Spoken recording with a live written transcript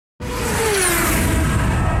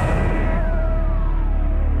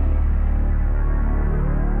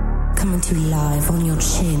coming to you live on your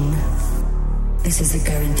chin. This is the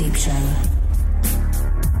Going Deep Show.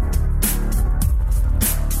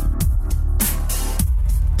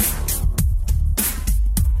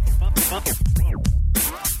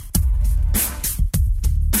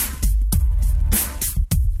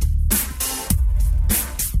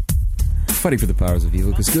 Fighting for the powers of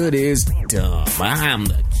evil, because good is dumb. I'm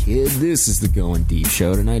the kid. This is the Going Deep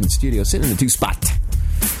Show. Tonight in studio, sitting in the 2-spot,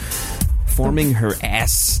 forming her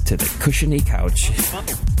ass to the cushiony couch.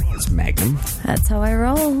 It's Magnum. That's how I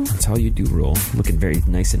roll. That's how you do roll. Looking very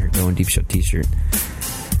nice in her Going Deep Show t-shirt.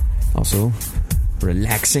 Also,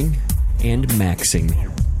 relaxing and maxing.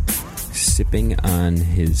 Sipping on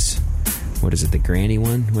his... What is it, the Granny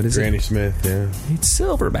one? What is Granny it? Smith, yeah. It's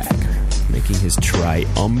Silverback, making his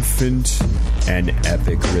triumphant and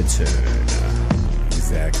epic return.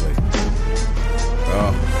 Exactly.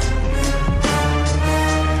 Oh.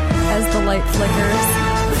 As the light flickers.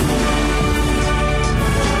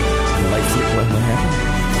 What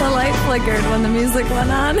happened? The light flickered when the music went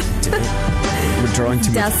on. We're drawing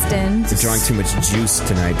too much. Destined. We're drawing too much juice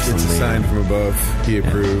tonight. It's a sign from above. He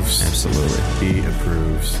approves. Yeah, absolutely. He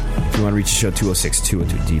approves. If you want to reach the show,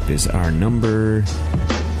 206-202-DEEP is our number.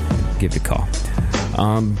 Give it a call.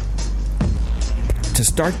 To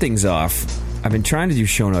start things off, I've been trying to do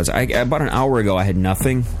show notes. About an hour ago, I had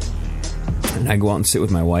nothing. And I go out and sit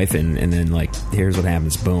with my wife, and then, like, here's what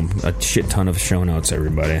happens. Boom. A shit ton of show notes,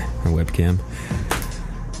 everybody. On webcam.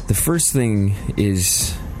 The first thing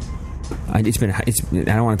is... I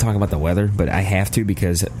don't want to talk about the weather, but I have to,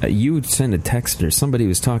 because you sent a text, or somebody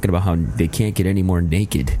was talking about how they can't get any more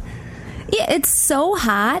naked. Yeah, it's so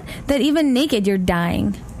hot that even naked you're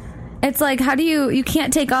dying. It's like, how do you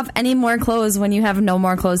can't take off any more clothes when you have no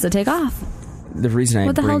more clothes to take off. The reason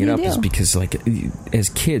I bring it up is because, like, as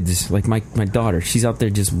kids, like my daughter, she's out there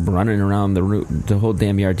just running around the whole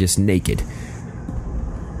damn yard just naked.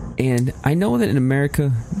 And I know that in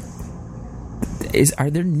America... Are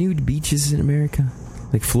there nude beaches in America?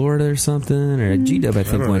 Like Florida or something? Or G-Dub, I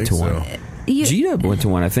think, went to one. G-Dub went to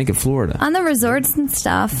one, I think, in Florida. On the resorts and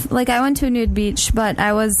stuff. Like, I went to a nude beach, but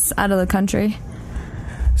I was out of the country.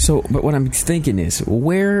 So, but what I'm thinking is,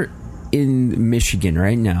 where in Michigan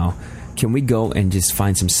right now can we go and just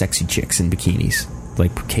find some sexy chicks in bikinis?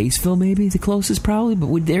 Like Caseville, maybe? The closest, probably? But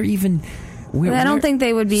would there even... I don't think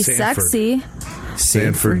they would be sexy.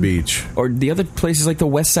 Sanford Beach. Or the other places like the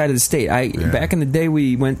west side of the state. Back in the day,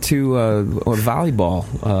 we went to volleyball,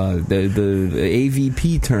 the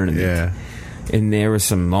AVP tournament. Yeah. And there was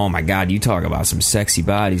some, oh my God, you talk about some sexy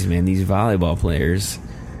bodies, man. These volleyball players.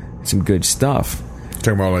 Some good stuff.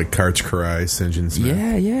 Talking about like Karch Karai, St. John Smith.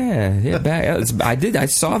 Yeah. I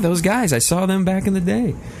saw those guys. I saw them back in the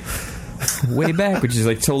day. Way back, which is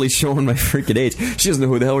like totally showing my freaking age. She doesn't know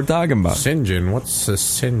who the hell we're talking about. St. John. What's a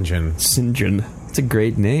St. John? St. John. It's a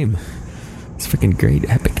great name. It's a freaking great,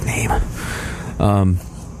 epic name.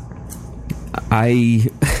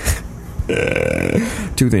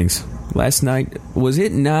 Two things. Last night, was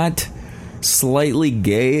it not slightly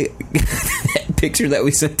gay? That picture that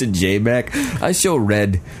we sent to J-Mac. I show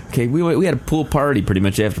red. Okay, we had a pool party pretty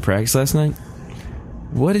much after practice last night.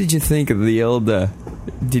 What did you think of the old...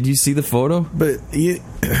 did you see the photo? But, you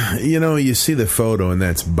know, you see the photo and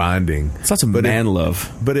that's bonding. It's lots of man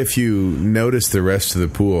love. But if you notice the rest of the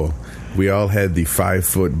pool, we all had the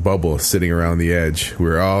 5-foot bubble sitting around the edge.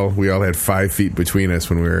 We all had 5 feet between us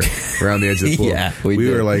when we were around the edge of the pool. Yeah, we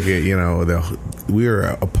were like we were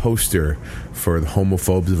a poster for the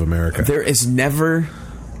homophobes of America. There is never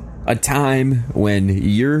a time when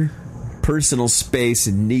your personal space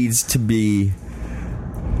needs to be...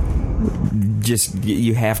 Just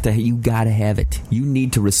you gotta have it. You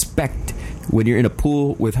need to respect when you're in a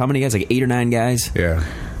pool with how many guys? Like 8 or 9 guys. Yeah.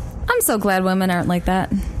 I'm so glad women aren't like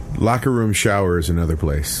that. Locker room shower is another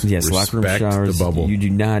place. Yes, respect locker room showers. The bubble. You do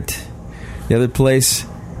not. The other place.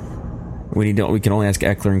 We can only ask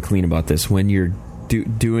Eckler and Clean about this. When you're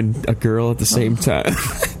doing a girl at the same time,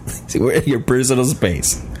 your personal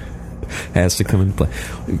space has to come into play.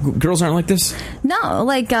 Girls aren't like this? No,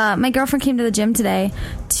 like my girlfriend came to the gym today.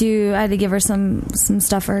 I had to give her some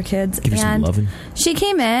stuff for her kids. Give her some loving. She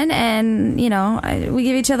came in and, we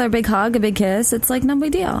give each other a big hug, a big kiss. It's like no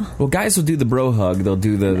big deal. Well, guys will do the bro hug. They'll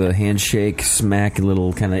do the handshake, smack, a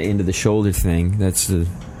little kind of into the shoulder thing. That's the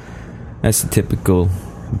typical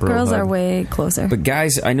bro Girls hug. are way closer. But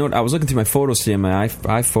guys, I know I was looking through my photos today, my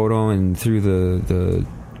iPhoto, and through the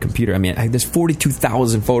computer. I mean, there's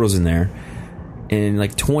 42,000 photos in there. And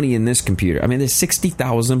like 20 in this computer. I mean, there's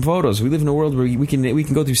 60,000 photos. We live in a world where we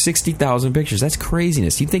can go through 60,000 pictures. That's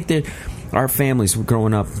craziness. You'd think that our families were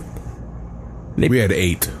growing up We had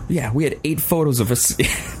 8. Yeah, we had 8 photos of us.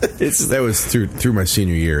 That was through my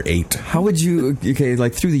senior year, 8. How would you,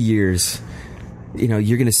 like through the years,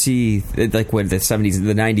 you're going to see, like when the 70s,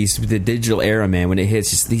 the 90s, the digital era, man, when it hits,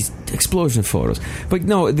 just these explosion of photos. But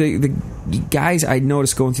no, the guys I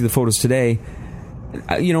noticed going through the photos today,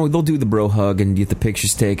 they'll do the bro hug and get the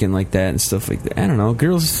pictures taken like that and stuff like that. I don't know,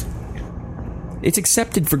 girls, it's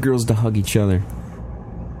accepted for girls to hug each other,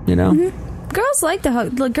 Mm-hmm. Girls like to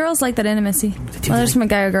hug. Girls like that intimacy. Whether it's from a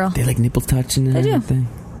guy or girl. They like nipple touching and everything.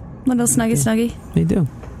 Little snuggy. They do.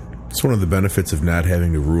 It's one of the benefits of not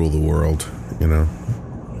having to rule the world, Yeah,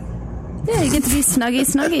 you get to be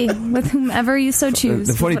snuggy with whomever you so choose.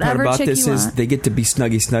 The funny part about this is they get to be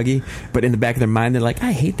snuggy, but in the back of their mind, they're like,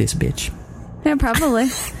 I hate this bitch. Yeah, probably.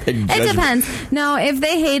 It depends. No, if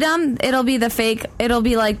they hate them, it'll be the fake. It'll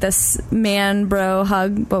be like this man bro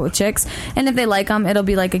hug, but with chicks. And if they like them, it'll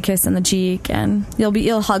be like a kiss on the cheek, and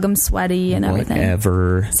you'll hug them sweaty and everything.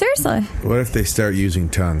 Whatever. Seriously. What if they start using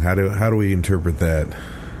tongue? How do we interpret that?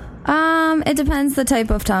 It depends the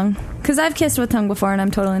type of tongue. Because I've kissed with tongue before, and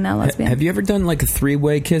I'm totally not lesbian. Have you ever done like a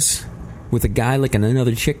 3-way kiss with a guy, like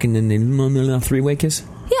another chick, and then a 3-way kiss?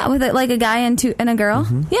 Yeah, with like a guy and a girl.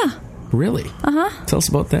 Mm-hmm. Yeah. Really? Uh-huh. Tell us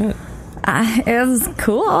about that. It was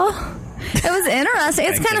cool. It was interesting.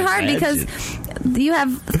 It's kind of hard because you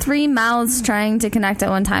have 3 mouths trying to connect at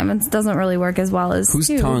one time. It doesn't really work as well as whose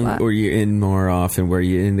tongue were you in more often? Were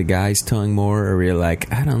you in the guy's tongue more, or were you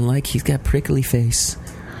like, I don't like, he's got prickly face?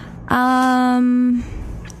 It's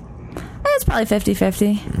probably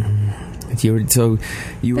 50-50. You were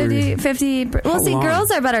 50-50. Well, see,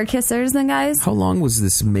 girls are better kissers than guys. How long was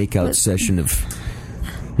this makeout session of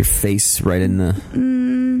your face right in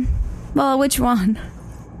the... Well, which one?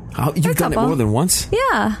 You've done it more than once?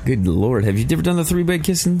 Yeah. Good Lord. Have you ever done the 3-way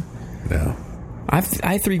kissing? No. I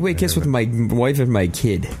 3-way kiss with my wife and my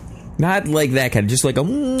kid. Not like that kind of, just like at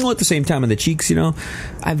the same time on the cheeks,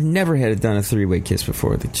 I've never had it done a 3-way kiss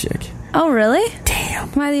before with a chick. Oh, really? Damn.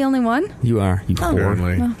 Am I the only one? You are. You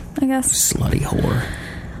whore. Well, I guess. Slutty whore.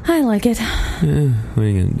 I like it. Yeah, what are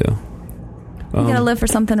you going to do? You gotta live for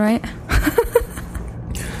something, right?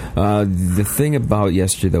 The thing about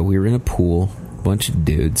yesterday, though, we were in a pool, bunch of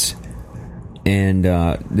dudes, and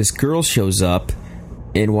this girl shows up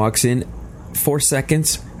and walks in 4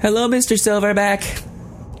 seconds. Hello, Mr. Silverback.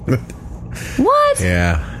 What?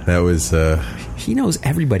 Yeah, that was... he knows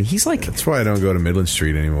everybody. He's like... That's why I don't go to Midland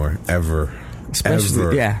Street anymore. Ever.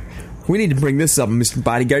 Especially, yeah. We need to bring this up, Mr.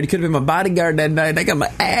 Bodyguard. You could have been my bodyguard that night. I got my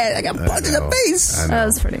ass. I got punched in the face. That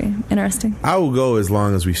was pretty interesting. I will go as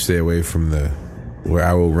long as we stay away from where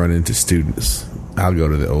I will run into students. I'll go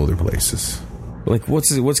to the older places. Like,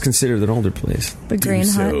 what's considered an older place? The Green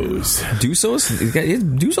Hut. Dusos?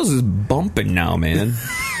 Dusos is bumping now, man.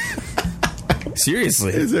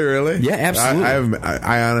 Seriously. Is it really? Yeah, absolutely.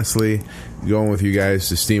 I honestly, going with you guys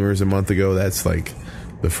to Steamers a month ago, that's like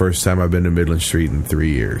the first time I've been to Midland Street in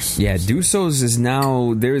 3 years. Yeah, Dusos is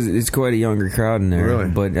now, it's quite a younger crowd in there. Really?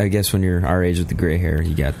 But I guess when you're our age with the gray hair,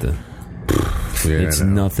 you got the... it's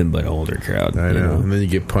nothing but older crowd. I know. And then you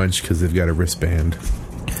get punched because they've got a wristband.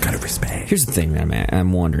 Here's the thing, man.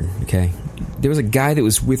 I'm wondering, okay? There was a guy that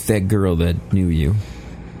was with that girl that knew you.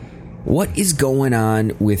 What is going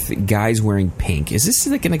on with guys wearing pink? Is this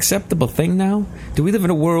like an acceptable thing now? Do we live in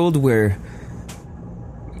a world where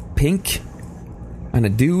pink on a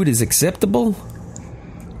dude is acceptable?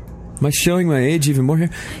 Am I showing my age even more here?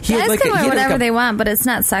 Guys can wear whatever they want, but it's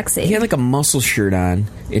not sexy. He had like a muscle shirt on,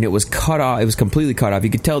 and it was cut off. It was completely cut off. You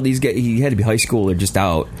could tell these guys, he had to be high school or just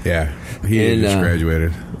out. Yeah, he had just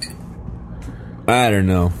graduated. I don't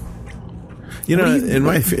know.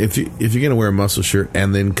 If you're gonna wear a muscle shirt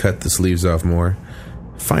and then cut the sleeves off more,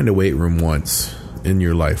 find a weight room once in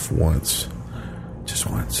your life, just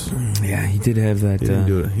once. Yeah, he did have that.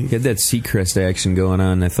 He had that Seacrest action going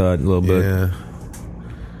on. I thought a little bit. Yeah.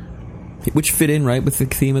 Which fit in right with the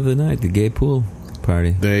theme of the night, the gay pool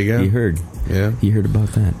party. There you go. You heard. Yeah. You heard about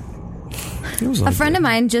that. A friend of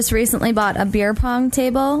mine just recently bought a beer pong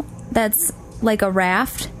table that's like a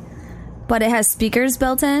raft, but it has speakers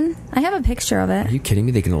built in. I have a picture of it. Are you kidding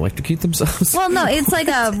me? They can electrocute themselves? Well, no, it's like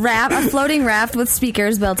a floating raft with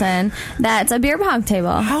speakers built in. That's a beer pong table.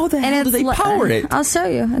 How the hell do they power it? I'll show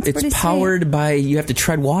you. It's pretty powered sweet. by, you have to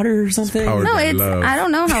tread water or something? I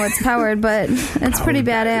don't know how it's powered, but it's pretty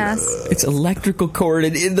badass. It's electrical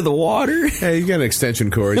corded into the water? Hey, you got an extension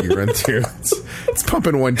cord you run through. It's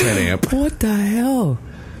pumping 110 amp. What the hell?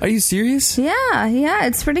 Are you serious? Yeah,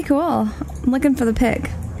 it's pretty cool. I'm looking for the pic.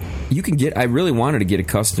 You can get... I really wanted to get a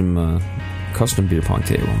custom custom beer pong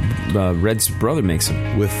table. Red's brother makes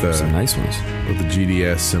them with some nice ones with the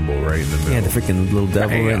GDS symbol right in the middle. Yeah, the freaking little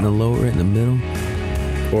devil right in the low, right in the middle.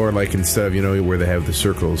 Or like instead of where they have the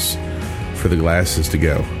circles for the glasses to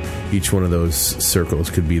go, each one of those circles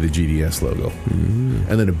could be the GDS logo,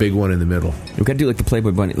 and then a big one in the middle. We got to do like the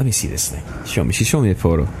Playboy Bunny. Let me see this thing. Show me. She's showing me a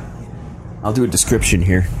photo. I'll do a description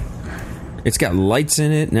here. It's got lights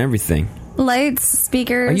in it and everything. Lights,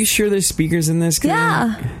 speakers. Are you sure there's speakers in this?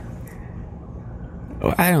 Yeah.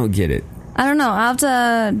 Oh, I don't get it. I don't know. I'll have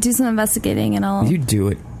to do some investigating and I'll... You do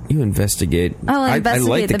it. You investigate. I'll investigate I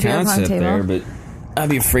like the beer pong concept table. there, but I'd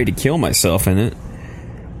be afraid to kill myself in it.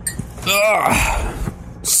 Ugh.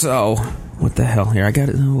 So, what the hell here? I got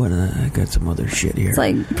some other shit here. It's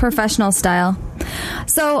like professional style.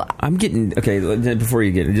 So I'm getting before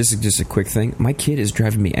you get it, just a quick thing. My kid is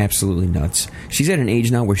driving me absolutely nuts. She's at an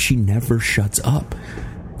age now where she never shuts up.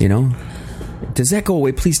 Does that go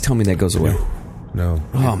away? Please tell me that goes away. No.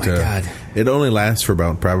 Oh my God. It only lasts for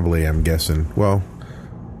about probably, I'm guessing. Well,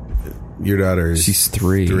 your daughter is... She's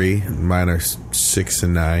 3. Mine are 6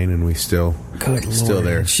 and 9, and we still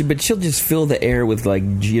there. But she'll just fill the air with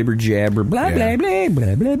like jibber jabber, blah blah blah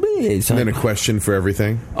blah blah blah. So, and then a question for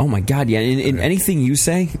everything. Oh my God! Yeah, in anything you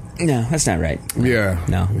say, no, that's not right. Yeah,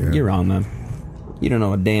 no, you're wrong, man. You don't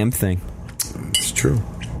know a damn thing. It's true.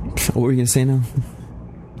 What were you gonna say now?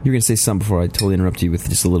 You were gonna say something before I totally interrupted you with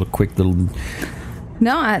just a quick little.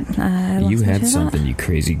 No, I you had something, you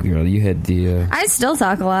crazy girl. You had the... I still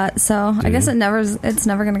talk a lot, so I guess it's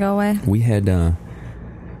never going to go away. We had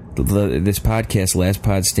this podcast, Last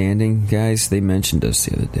Pod Standing, guys, they mentioned us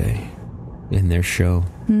the other day in their show.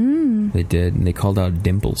 They did, and they called out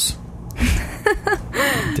Dimples.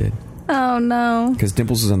 They did. Oh, no. Because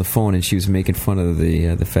Dimples was on the phone, and she was making fun of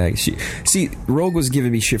the fact... Rogue was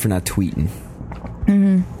giving me shit for not tweeting.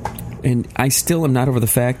 Mm-hmm. And I still am not over the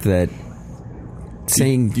fact that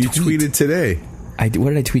saying you tweeted today.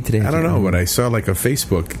 What did I tweet today? I don't know, but I saw like a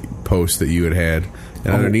Facebook post that you had,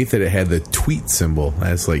 and underneath it had the tweet symbol.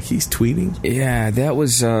 I was like, he's tweeting? Yeah, that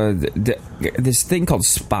was this thing called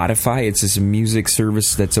Spotify. It's this music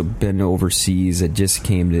service that's been overseas. It's just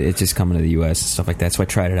coming to the US and stuff like that. So I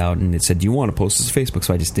tried it out, and it said, "Do you want to post this to Facebook?"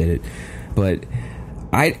 So I just did it. But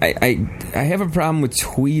I have a problem with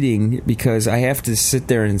tweeting because I have to sit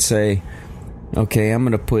there and say, okay, I'm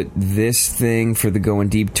going to put this thing for the Going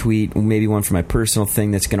Deep tweet, maybe one for my personal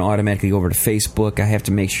thing that's going to automatically go over to Facebook. I have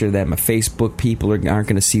to make sure that my Facebook people aren't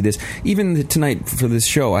going to see this. Even tonight for this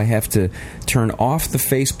show, I have to turn off the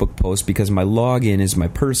Facebook post because my login is my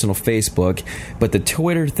personal Facebook, but the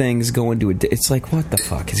Twitter thing's going to it's like, what the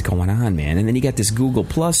fuck is going on, man? And then you got this Google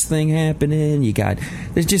Plus thing happening.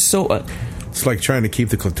 There's just so... It's like trying to keep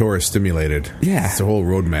the clitoris stimulated. Yeah. It's a whole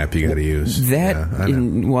roadmap you got to use.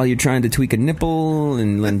 While you're trying to tweak a nipple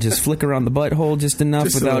and then just flick around the butthole just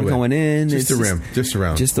enough without going in. Just the rim. Just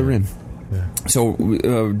around. Just the rim. Yeah. So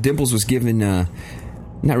Dimples was giving... not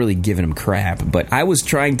really giving him crap, but I was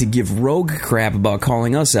trying to give Rogue crap about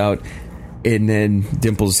calling us out, and then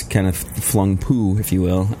Dimples kind of flung poo, if you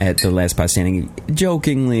will, at the Last Pod Standing.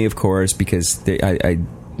 Jokingly, of course, because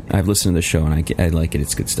I've listened to the show and I like it.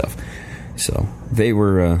 It's good stuff. So they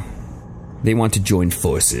want to join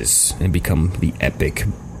forces and become the epic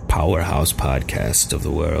powerhouse podcast of the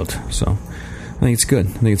world. So I think it's good. I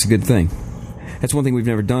think it's a good thing. That's one thing we've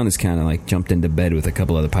never done is kind of like jumped into bed with a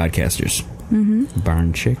couple other podcasters. Mm-hmm.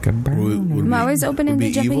 Barn chick, a barn. I'm always open into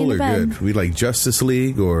jumping into bed. Good? We like Justice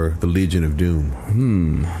League or the Legion of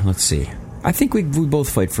Doom? Let's see. I think we both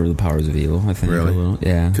fight for the powers of evil. I think really? A little,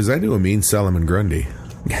 yeah. Because I do a mean Solomon Grundy.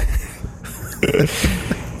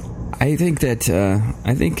 I think that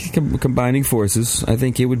combining forces, I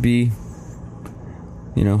think it would be,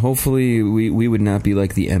 hopefully we would not be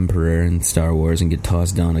like the Emperor in Star Wars and get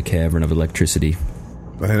tossed down a cavern of electricity.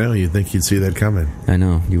 I know, you'd think you'd see that coming. I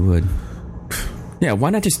know, you would. Yeah, why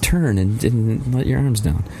not just turn and let your arms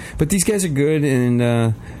down? But these guys are good,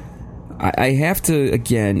 and I have to,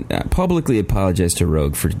 again, publicly apologize to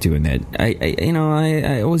Rogue for doing that.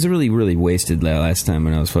 I was really, really wasted last time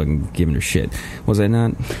when I was fucking giving her shit. Was I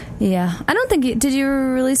not? Yeah. I don't think did you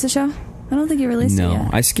release the show? I don't think you released it yet. No,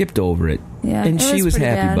 I skipped over it. Yeah. And she was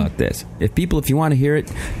happy bad. about this. If you want to hear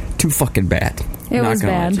it, too fucking bad. It was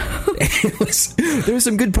bad. There were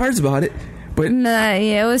some good parts about it. But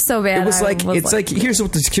it was so bad. It was like here's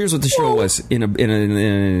what the show was in a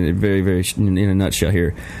very, very in a nutshell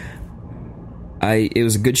here. It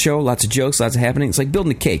was a good show, lots of jokes, lots of happening. It's like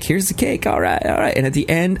building a cake. Here's the cake, all right. And at the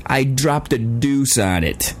end, I dropped a deuce on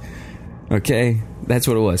it. Okay? That's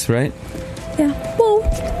what it was, right? Yeah. Whoa.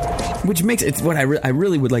 Which makes it what I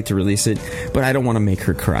really would like to release it, but I don't want to make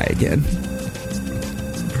her cry again.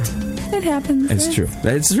 It It happens. It's true.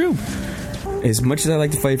 It's true. As much as I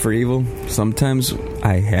like to fight for evil, sometimes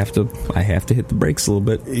I have to hit the brakes a little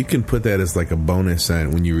bit. You can put that as like a bonus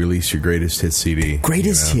on when you release your greatest hits CD.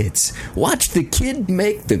 Greatest hits. Watch the kid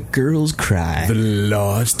make the girls cry. The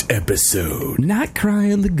lost episode. Not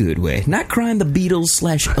crying the good way. Not crying the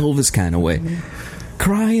Beatles/Elvis kind of way.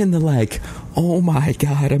 Crying the like, oh my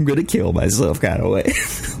God, I'm gonna kill myself kind of way.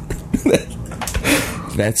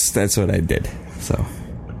 That's what I did. So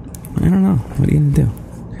I don't know. What are you gonna do?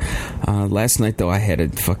 Last night, though, I had a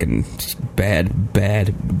fucking bad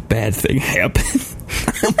thing happen.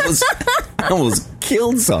 I almost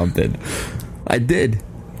killed something. I did.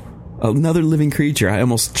 Another living creature. I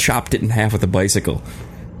almost chopped it in half with a bicycle.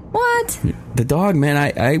 What? The dog, man.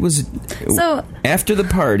 I was... So... After the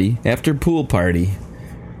party, after pool party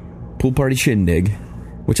shindig,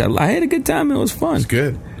 which I had a good time. It was fun. It's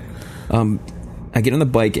good. I get on the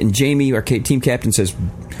bike, and Jamie, our team captain, says,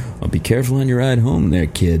 "Well, be careful on your ride home there,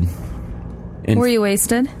 kid." And were you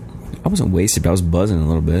wasted? I wasn't wasted, but I was buzzing a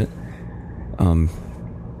little bit.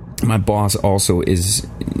 My boss also he's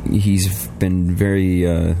been very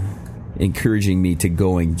encouraging me to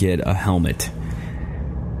go and get a helmet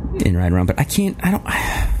and ride around, but I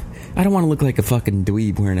don't want to look like a fucking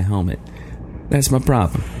dweeb wearing a helmet. That's my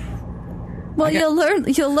problem. Well,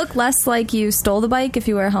 you'll look less like you stole the bike if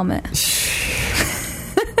you wear a helmet.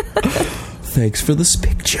 Thanks for the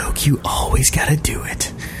spick joke. You always gotta do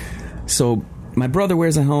it. So, my brother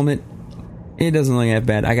wears a helmet. It doesn't look that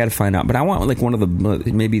bad. I gotta find out. But I want like one of the,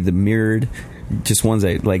 maybe the mirrored, just ones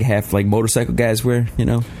that like half like motorcycle guys wear, you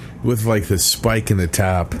know? With like the spike in the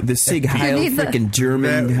top. The Sig Heil freaking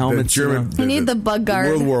German helmets. You need the bug guard.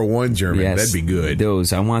 World War I German. Yes, that'd be good.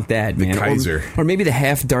 Those. I want that, man. The Kaiser. Or maybe the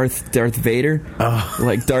half Darth Vader.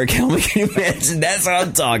 Like dark helmet. Can you imagine? That's what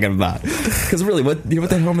I'm talking about. Because really, you know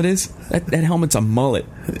what that helmet is? That helmet's a mullet.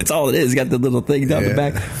 That's all it is. It's got the little thing down the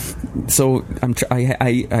back. So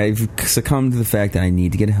I've succumbed to the fact that I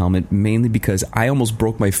need to get a helmet, mainly because I almost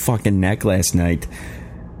broke my fucking neck last night.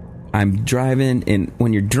 I'm driving, and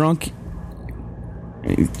when you're drunk,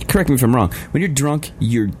 correct me if I'm wrong, when you're drunk,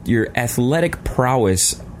 your athletic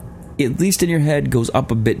prowess, at least in your head, goes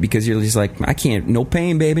up a bit because you're just like, I can't, no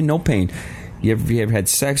pain, baby, no pain. You ever had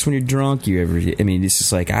sex when you're drunk? It's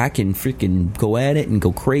just like, I can freaking go at it and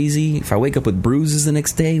go crazy. If I wake up with bruises the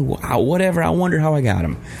next day, whatever, I wonder how I got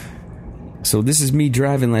them. So this is me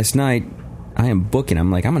driving last night. I am booking.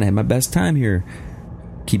 I'm like, I'm going to have my best time here.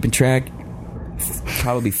 Keeping track.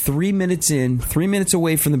 Probably 3 minutes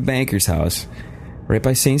away from the banker's house, right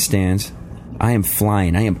by St. Stan's. I am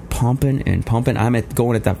flying. I am pumping and pumping. I'm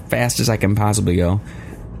going at the fastest I can possibly go.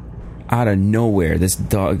 Out of nowhere, this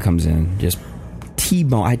dog comes in, just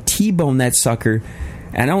T-bone. I T-bone that sucker.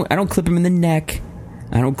 And I don't clip him in the neck.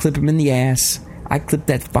 I don't clip him in the ass. I clip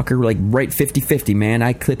that fucker like right 50-50, man.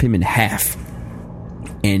 I clip him in half.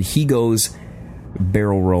 And he goes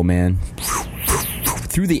barrel roll, man.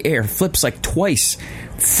 Through the air, flips like twice.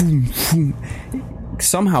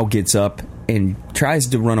 Somehow gets up and tries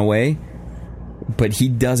to run away, but he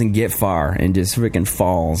doesn't get far and just freaking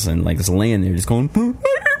falls and like is laying there just going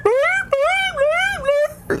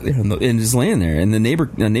and just laying there. And the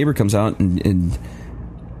neighbor comes out and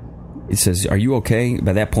it says, "Are you okay?"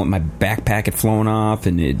 By that point, my backpack had flown off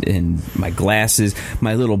and my glasses,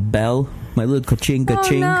 my little bell, my little ka-ching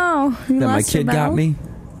ka-ching that my kid got me.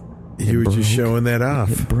 You were just showing that off.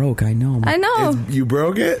 It broke, I know. You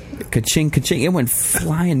broke it? Ka-ching, ka-ching. It went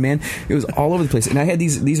flying, man. It was all over the place. And I had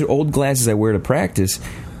these are old glasses I wear to practice.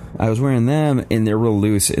 I was wearing them, and they're real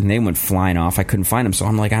loose, and they went flying off. I couldn't find them, so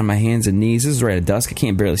I'm like on my hands and knees. This is right at dusk. I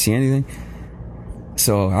can't barely see anything.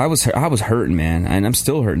 So I was hurting, man, and I'm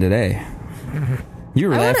still hurting today. You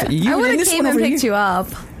were laughing. I would have came and picked you up.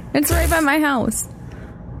 It's right by my house.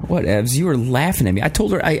 What, Evs? You were laughing at me. I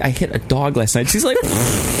told her I hit a dog last night. She's like,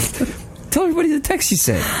 tell everybody the text you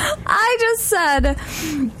said. I just said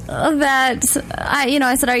that,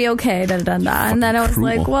 I said, "Are you okay?" Da, da, da. And then I was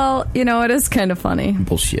like, well, it is kind of funny.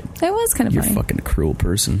 Bullshit. It was kind of funny. You're a fucking cruel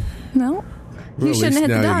person. No. You shouldn't hit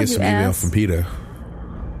the dog, you get some email from PETA.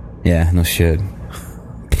 Yeah, no shit.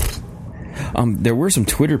 There were some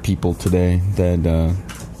Twitter people today that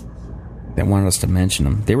wanted us to mention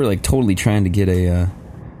them. They were like totally trying to get a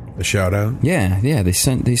shout out. Yeah. They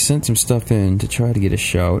sent some stuff in to try to get a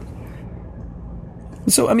shout.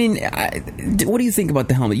 So I mean, what do you think about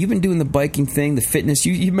the helmet? You've been doing the biking thing, the fitness.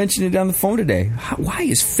 You mentioned it on the phone today. Why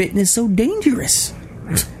is fitness so dangerous?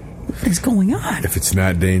 What is going on? If it's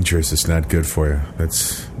not dangerous, it's not good for you.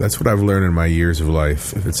 That's what I've learned in my years of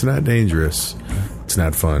life. If it's not dangerous, it's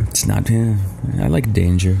not fun. It's not. Yeah, I like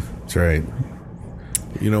danger. That's right.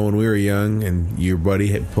 You know, when we were young and your buddy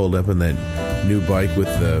had pulled up in that new bike with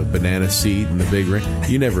the banana seat and the big ring,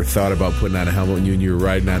 you never thought about putting on a helmet when you were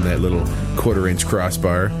riding on that little 1/4-inch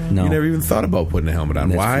crossbar. No. You never even thought about putting a helmet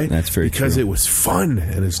on. Why? That's very because true. it was fun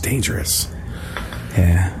and it's dangerous.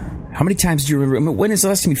 Yeah. How many times do you remember? When is the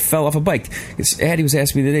last time you fell off a bike? 'Cause Addie was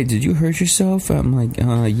asking me the other day, did you hurt yourself? I'm like,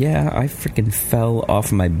 yeah, I freaking fell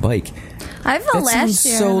off my bike. I fell That last sounds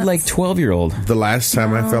year. so like 12-year-old. The last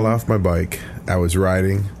time I fell off my bike, I was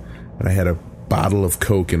riding and I had a bottle of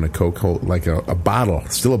Coke in a Coke hole, like a bottle,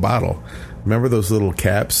 still a bottle. Remember those little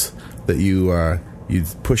caps that you'd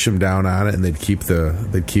push them down on it and they'd keep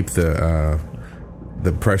the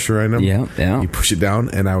pressure in them? Yeah. You push it down,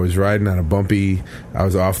 and I was riding on I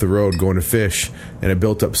was off the road going to fish, and it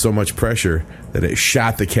built up so much pressure that it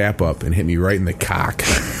shot the cap up and hit me right in the cock.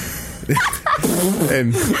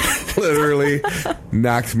 And literally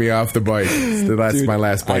knocked me off the bike. So that's my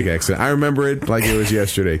last bike accident. I remember it like it was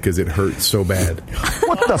yesterday because it hurt so bad.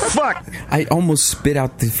 What the fuck? I almost spit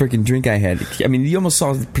out the freaking drink I had. I mean, you almost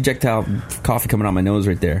saw the projectile coffee coming out my nose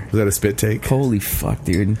right there. Was that a spit take? Holy fuck,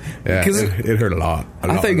 dude. Yeah, it hurt a lot.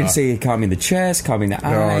 I thought you were going to say it caught me in the chest, caught me in the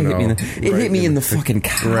eye. No. Hit me in the fucking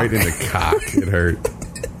cock. Right in the cock. It hurt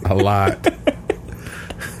a lot.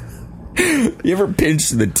 You ever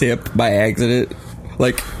pinched the tip by accident?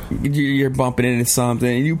 Like, you're bumping into something,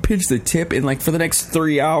 and you pinch the tip, and, like, for the next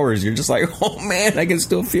 3 hours, you're just like, oh, man, I can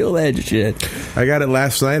still feel that shit. I got it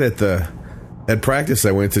last night at practice.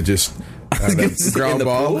 I went to just... the ground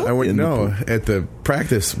ball. Pool? I went at the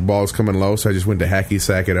practice ball's coming low, so I just went to hacky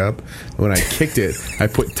sack it up. When I kicked it, I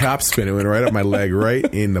put topspin. It went right up my leg, right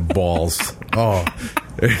in the balls. Oh,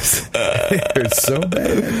 it hurts so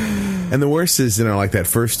bad. And the worst is, like that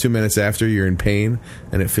first 2 minutes after, you're in pain,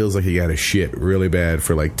 and it feels like you got to shit really bad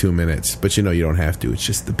for like 2 minutes. But you don't have to. It's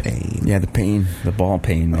just the pain. Yeah, the pain, the ball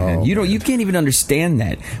pain, man. Oh, You can't even understand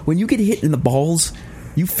that. When you get hit in the balls,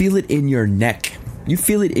 you feel it in your neck. You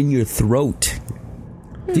feel it in your throat.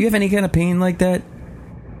 Do you have any kind of pain like that?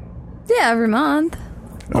 Yeah, every month.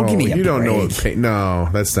 Oh, give me a you don't know break. what pain. No,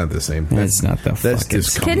 that's not the same. That's not the That's fucking...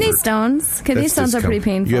 discomfort. Kidney stones. Kidney That's stones are pretty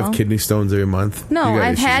discomfort. painful. You have kidney stones every month? No, You got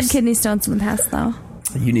I've had issues. kidney stones in the past, though.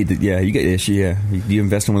 You need to, you get issue, yeah. You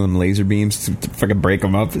invest in one of them laser beams to fucking break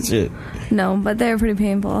them up and shit. No, but they're pretty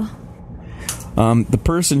painful. The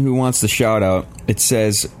person who wants the shout out, it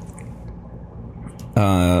says,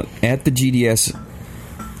 at the GDS,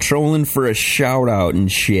 trolling for a shout out and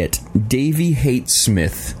shit. Davey Hates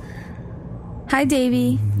Smith. Hi,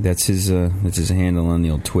 Davey. That's his handle on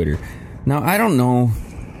the old Twitter. Now, I don't know.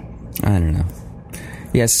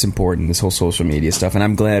 Yes, it's important, this whole social media stuff, and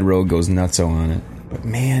I'm glad Rogue goes nutso on it. But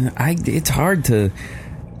man, it's hard to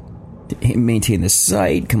maintain the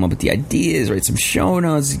site, come up with the ideas, write some show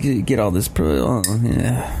notes, get all this.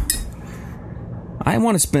 Yeah. I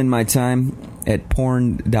want to spend my time at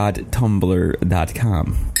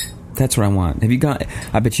porn.tumblr.com. That's what I want. Have you gone?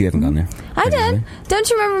 I bet you haven't gone there. I did. Don't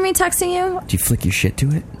you remember me texting you? Do you flick your shit to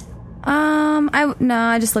it?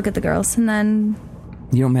 I just look at the girls, and then...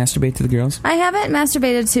 You don't masturbate to the girls? I haven't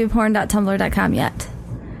masturbated to porn.tumblr.com yet.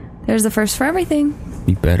 There's a first for everything.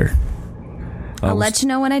 You better. I'll let you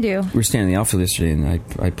know when I do. We were standing in the outfield yesterday, and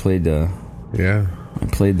I played... Yeah. I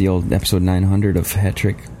played the old episode 900 of Hat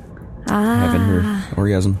Trick. Having her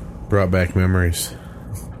orgasm. Brought back memories.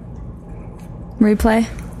 Replay.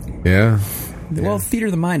 Yeah. Well, theater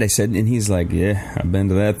of the mind, I said, and he's like, yeah, I've been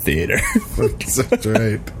to that theater. That's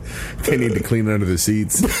right. They need to clean under the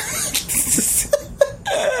seats.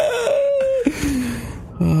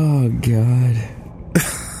 Oh, God.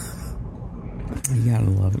 You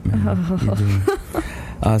gotta love it,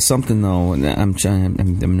 man. Something, though,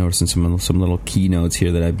 I'm noticing some little keynotes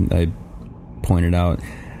here that I pointed out.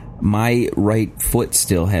 My right foot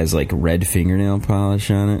still has like red fingernail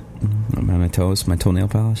polish on it on my toes, my toenail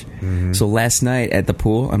polish. Mm-hmm. So last night at the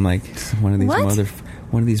pool, I'm like, one of these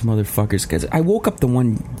motherfuckers. Because I woke up the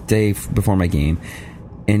one day before my game,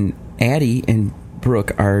 and Addie and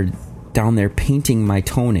Brooke are down there painting my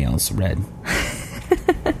toenails red.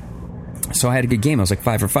 So I had a good game. I was like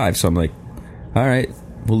 5 for 5. So I'm like, all right,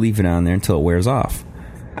 we'll leave it on there until it wears off.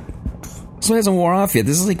 So it hasn't wore off yet.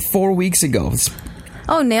 This is like 4 weeks ago.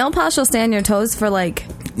 Oh, nail polish will stay on your toes for like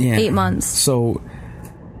 8 months. So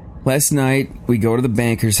last night we go to the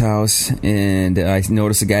banker's house, and I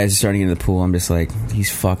notice the guys are starting into the pool. I'm just like, these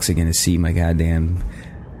fucks are gonna see my goddamn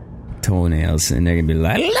toenails, and they're gonna be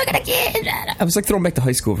like, look at the kid. I was like throwing back to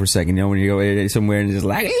high school for a second, when you go somewhere and just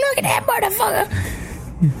like, look at that motherfucker.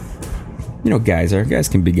 Guys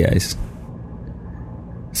can be guys.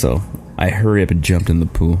 So I hurry up and jumped in the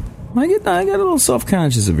pool. I get a little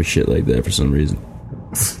self-conscious of a shit like that for some reason.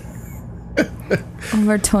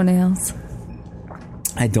 Over toenails.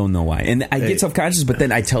 I don't know why. And I get self-conscious, but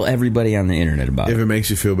then I tell everybody on the internet about it. If it makes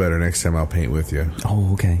you feel better, next time I'll paint with you.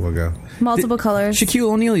 Oh, okay. We'll go. Multiple colors.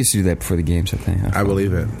 Shaquille O'Neal used to do that before the games, I think. I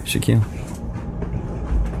believe it. Shaquille.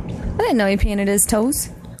 I didn't know he painted his toes.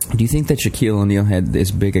 Do you think that Shaquille O'Neal had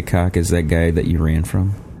as big a cock as that guy that you ran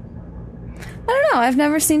from? I don't know. I've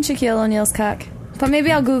never seen Shaquille O'Neal's cock. But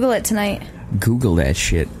maybe I'll Google it tonight. Google that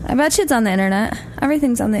shit. I bet you it's on the internet.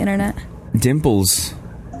 Everything's on the internet. Dimples.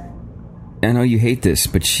 I know you hate this,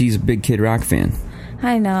 but she's a big Kid Rock fan.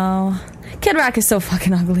 I know. Kid Rock is so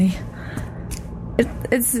fucking ugly.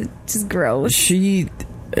 It's just gross. She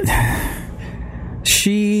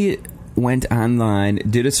went online,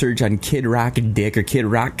 did a search on Kid Rock dick or Kid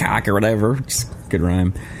Rock cock or whatever. Just good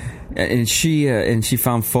rhyme. And she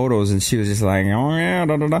found photos, and she was just like, oh yeah,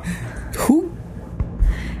 da da da. Who?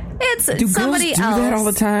 Do somebody girls do else that all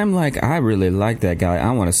the time? Like, I really like that guy.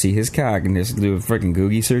 I want to see his cock, and just do a freaking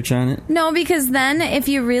Googie search on it. No, because then if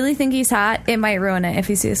you really think he's hot, it might ruin it if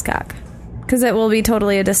you see his cock, because it will be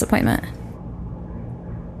totally a disappointment.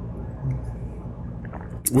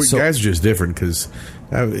 Guys are just different because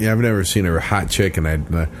I've never seen a hot chick and I'd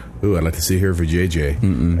like to see her for JJ.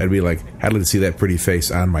 Mm-mm. I'd be like, I'd like to see that pretty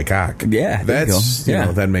face on my cock. Yeah, that's you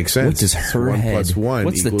know, that makes sense. What does her one head? Plus one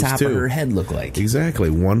What's the top 2. of her head look like? Exactly,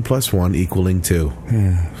 1 + 1 = 2.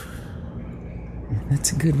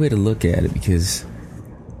 That's a good way to look at it because,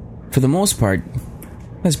 for the most part,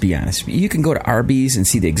 let's be honest, you can go to Arby's and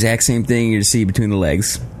see the exact same thing you see between the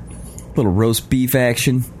legs. Little roast beef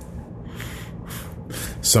action.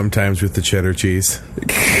 Sometimes with the cheddar cheese.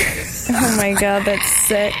 Oh my god, that's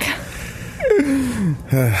sick.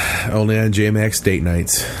 Only on J-Max date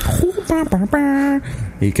nights.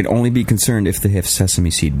 You can only be concerned if they have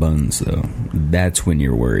sesame seed buns, though. That's when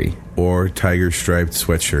you're worried. Or tiger striped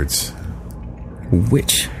sweatshirts.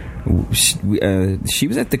 Which? She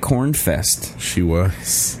was at the Corn Fest. She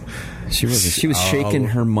was. She was shaking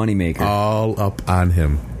her moneymaker. All up on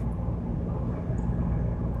him.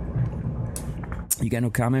 You got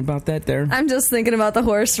no comment about that there? I'm just thinking about the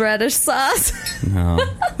horseradish sauce. No,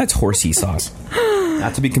 that's horsey sauce.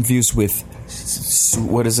 Not to be confused with,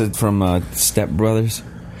 what is it from Step Brothers?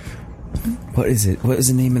 What is it? What is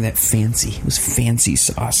the name of that fancy? It was fancy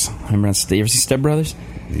sauce. Remember, you ever see Step Brothers?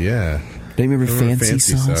 Yeah. Do you remember fancy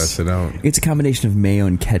sauce? I don't. It's a combination of mayo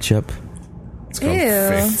and ketchup. It's called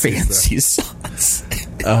fancy sauce.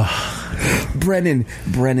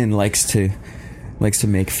 Brennan likes to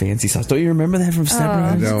make fancy sauce. Don't you remember that from Step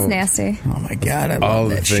Brothers? It's nasty. Oh my god, I love all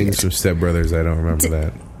the that things shit. from Step Brothers. I don't remember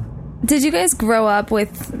that. Did you guys grow up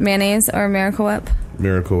with mayonnaise or Miracle Whip?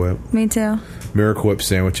 Miracle Whip. Me too. Miracle Whip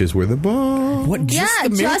sandwiches were the bomb. What?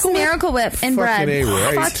 Just Miracle Whip and bread.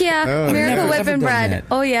 Right. Fuck yeah, Miracle Whip and bread. That.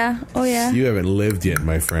 Oh yeah. You haven't lived yet,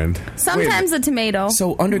 my friend. Sometimes a tomato.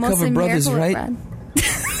 So Undercover Mostly Brothers, Miracle Whip right? bread.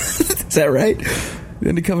 Is that right? The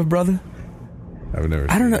Undercover Brother? I've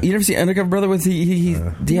never. I don't know. You never see Undercover Brother with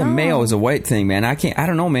No. mayo is a white thing, man. I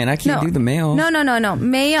don't know, man. I can't do the mayo. No.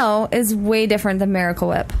 Mayo is way different than Miracle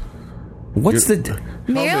Whip. What's the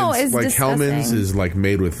Mayo is like disgusting. Hellman's is like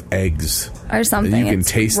made with eggs Or something. You can It's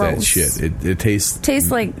taste that gross. shit. It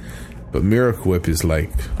tastes like. But Miracle Whip is like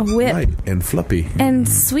a whip. light and fluffy and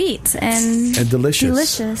sweet and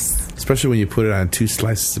delicious. Especially when you put it on 2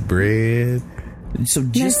 slices of bread. So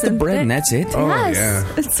just the bread and that's it? Oh, yes. yeah.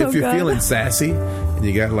 It's so if you're good. feeling sassy and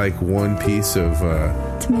you got like 1 piece of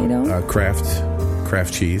tomato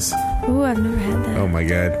Kraft cheese. Ooh, I've never had that. Oh my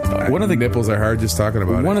god. One of the nipples are hard just talking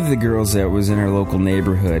about it. One of the girls that was in our local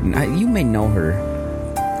neighborhood, and you may know her.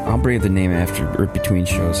 I'll bring up the name after or between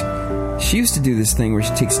shows. She used to do this thing where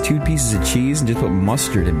she takes 2 pieces of cheese and just put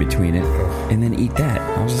mustard in between it and then eat that.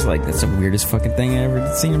 I was just like, that's the weirdest fucking thing I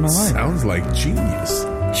ever seen in my life. Sounds like genius.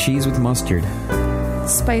 Cheese with mustard.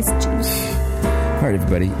 Spice juice. All right,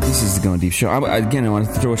 everybody. This is the Going Deep Show. Again, I want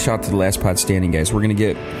to throw a shout to the Last Pod Standing guys. We're going to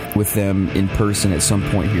get with them in person at some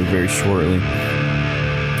point here very shortly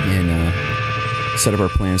and set up our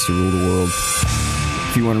plans to rule the world.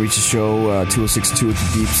 If you want to reach the show,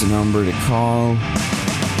 206-202-DEEP's the number to call.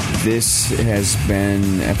 This has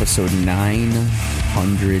been episode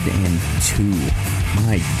 902.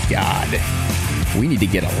 My God. We need to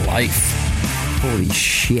get a life. Holy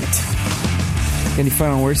shit. Any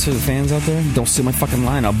final words for the fans out there? Don't steal my fucking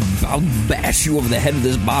line. I'll bash you over the head with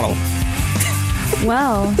this bottle.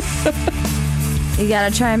 Well, you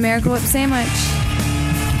gotta try a Miracle Whip sandwich.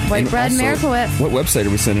 White bread also, Miracle Whip. What website are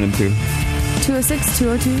we sending them to?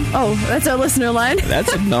 206-202. Oh, that's our listener line.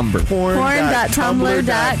 That's a number.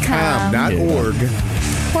 Porn.tumblr.com. Not org.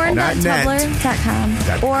 Porn.tumblr.com.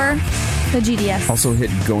 Or the GDS. Also hit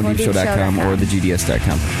goingdeepshow.com or the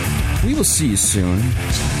GDS.com. We will see you soon.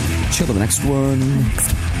 Chill to the next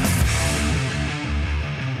one.